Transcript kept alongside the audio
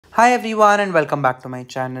Hi everyone and welcome back to my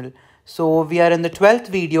channel. So we are in the 12th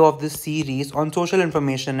video of this series on social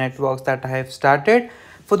information networks that I have started.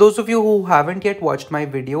 For those of you who haven't yet watched my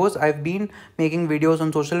videos, I've been making videos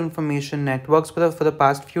on social information networks for the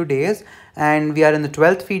past few days, and we are in the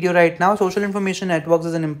 12th video right now. Social information networks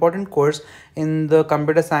is an important course in the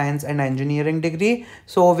computer science and engineering degree.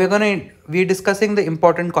 So we're discussing the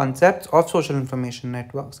important concepts of social information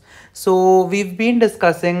networks. So we've been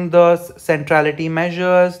discussing the centrality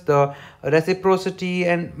measures, the reciprocity,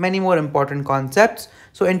 and many more important concepts.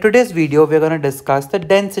 So in today's video, we're going to discuss the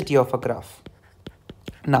density of a graph.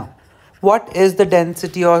 Now, what is the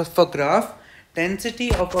density of a graph?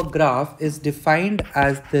 Density of a graph is defined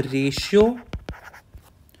as the ratio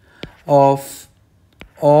of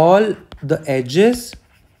all the edges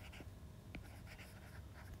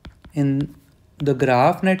in the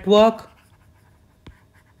graph network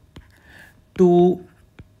to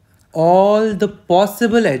all the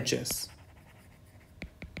possible edges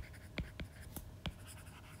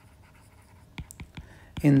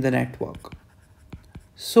in the network.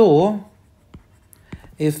 So,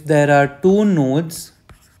 if there are two nodes,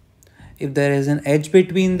 if there is an edge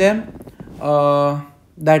between them,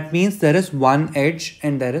 that means there is one edge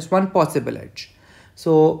and there is one possible edge.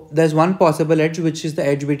 So there's one possible edge, which is the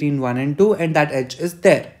edge between 1 and 2, and that edge is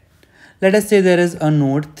there. Let us say there is a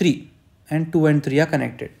node 3 and 2 and 3 are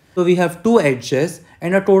connected. So we have two edges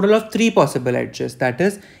and a total of three possible edges. That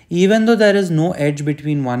is, even though there is no edge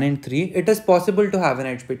between 1 and 3, it is possible to have an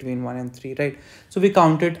edge between 1 and 3, right? So we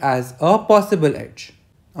count it as a possible edge.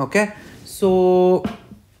 Okay. So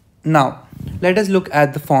now let us look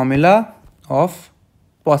at the formula of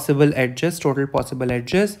possible edges, total possible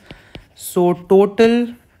edges. So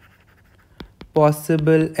total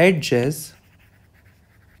possible edges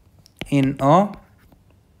in a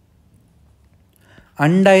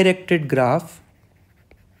undirected graph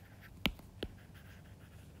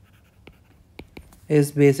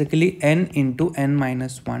is basically n into n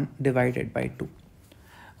minus 1 divided by 2.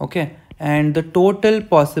 Okay, and the total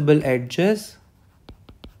possible edges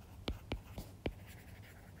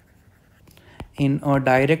in a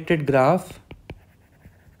directed graph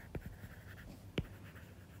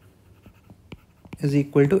is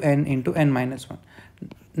equal to n into n minus 1.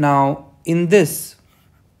 Now in this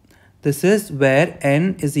is where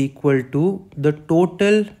n is equal to the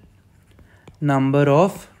total number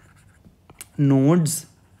of nodes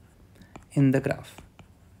in the graph.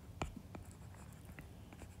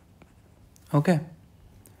 Okay.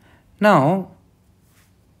 Now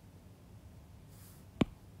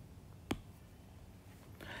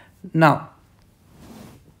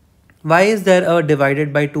why is there a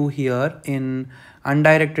divided by 2 here in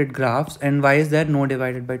undirected graphs, and why is there no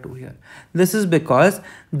divided by 2 here? This is because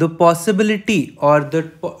the possibility or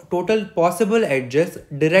the total possible edges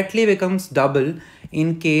directly becomes double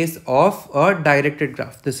in case of a directed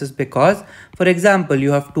graph. This is because, for example,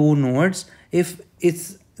 you have two nodes, and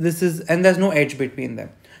there's no edge between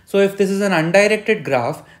them. So if this is an undirected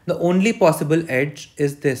graph, the only possible edge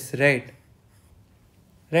is this, right?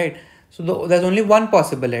 So there's only one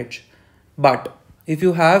possible edge. But if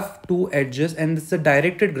you have two edges and it's a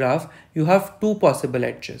directed graph, you have two possible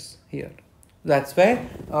edges here. That's why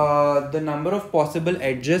the number of possible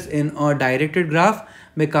edges in a directed graph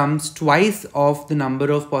becomes twice of the number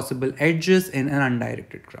of possible edges in an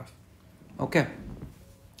undirected graph. Okay.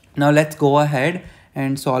 Now let's go ahead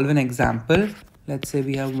and solve an example. Let's say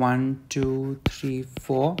we have 1, 2, 3,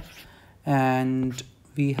 4, and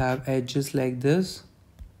we have edges like this.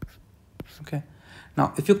 Okay.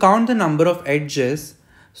 Now, if you count the number of edges,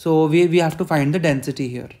 so we have to find the density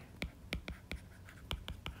here.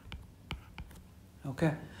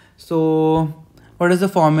 Okay. So what is the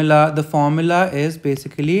formula? The formula is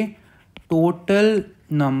basically total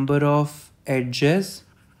number of edges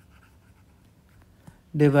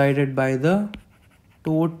divided by the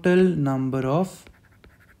total number of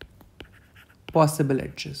possible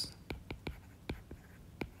edges.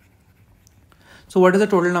 So what is the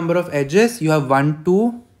total number of edges? You have 1,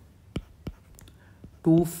 2,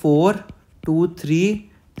 2, 4, 2,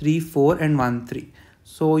 3, 3, 4, and 1, 3.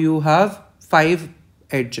 So you have 5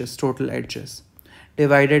 edges, total edges,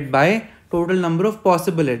 divided by total number of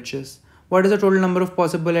possible edges. What is the total number of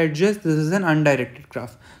possible edges? This is an undirected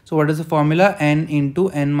graph. So what is the formula? N into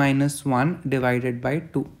n minus 1 divided by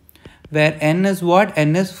 2. Where n is what?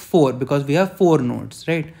 N is 4 because we have 4 nodes,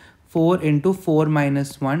 right? 4 into 4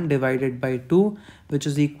 minus 1 divided by 2, which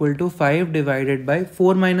is equal to 5 divided by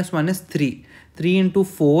 4 minus 1 is 3. 3 into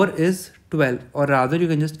 4 is 12, or rather you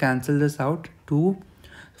can just cancel this out. 2,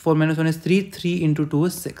 4 minus 1 is 3, 3 into 2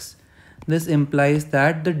 is 6. This implies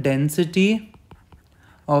that the density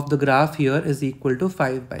of the graph here is equal to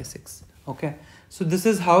 5 by 6. Okay, so this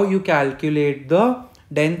is how you calculate the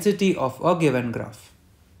density of a given graph.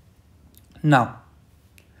 Now,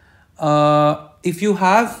 if you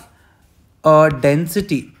have a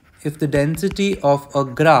density, if the density of a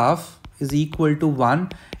graph is equal to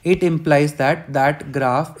 1, it implies that that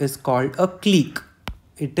graph is called a clique.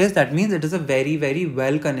 That means it is a very, very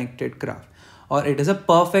well connected graph, or it is a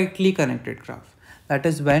perfectly connected graph. That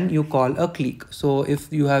is when you call a clique. So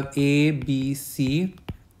if you have A, B, C,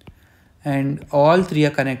 and all three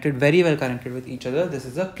are connected, very well connected with each other, this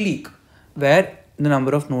is a clique where the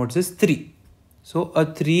number of nodes is 3. So a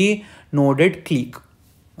 3-noded clique.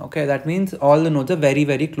 Okay, that means all the nodes are very,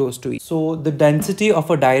 very close to each. So the density of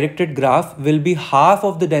a directed graph will be half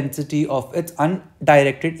of the density of its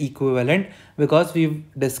undirected equivalent, because we've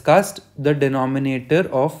discussed the denominator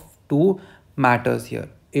of 2 matters here.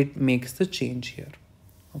 It makes the change here.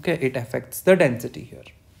 Okay, it affects the density here.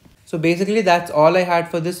 So basically that's all I had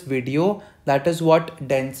for this video. That is what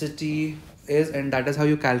density is, and that is how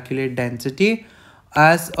you calculate density.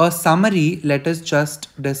 As a summary, let us just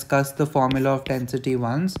discuss the formula of density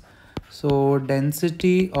once. So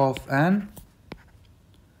density of an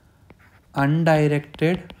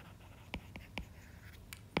undirected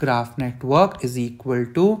graph network is equal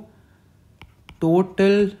to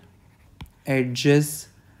total edges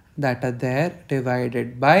that are there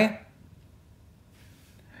divided by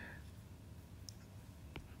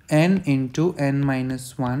n into n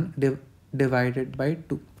minus 1 divided by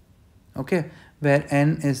 2. Okay, where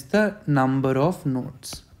n is the number of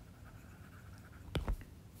nodes.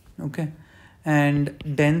 Okay, and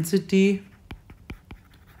density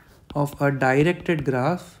of a directed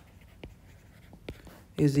graph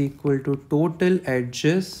is equal to total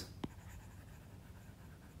edges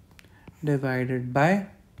divided by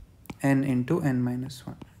n into n minus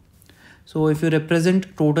 1. So if you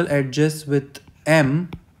represent total edges with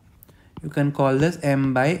m, you can call this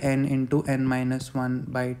m by n into n minus 1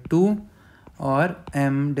 by 2, or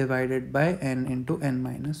m divided by n into n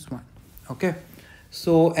minus 1. Okay,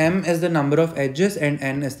 so m is the number of edges and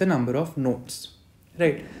n is the number of nodes,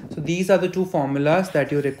 right? So these are the two formulas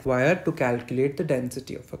that you require to calculate the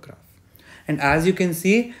density of a graph. And as you can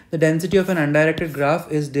see, the density of an undirected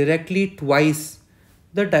graph is directly twice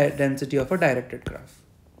the density of a directed graph.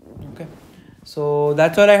 Okay, so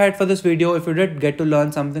that's all I had for this video. If you did get to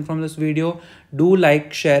learn something from this video, do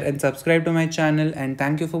like, share and subscribe to my channel, and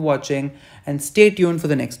thank you for watching, and stay tuned for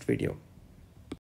the next video.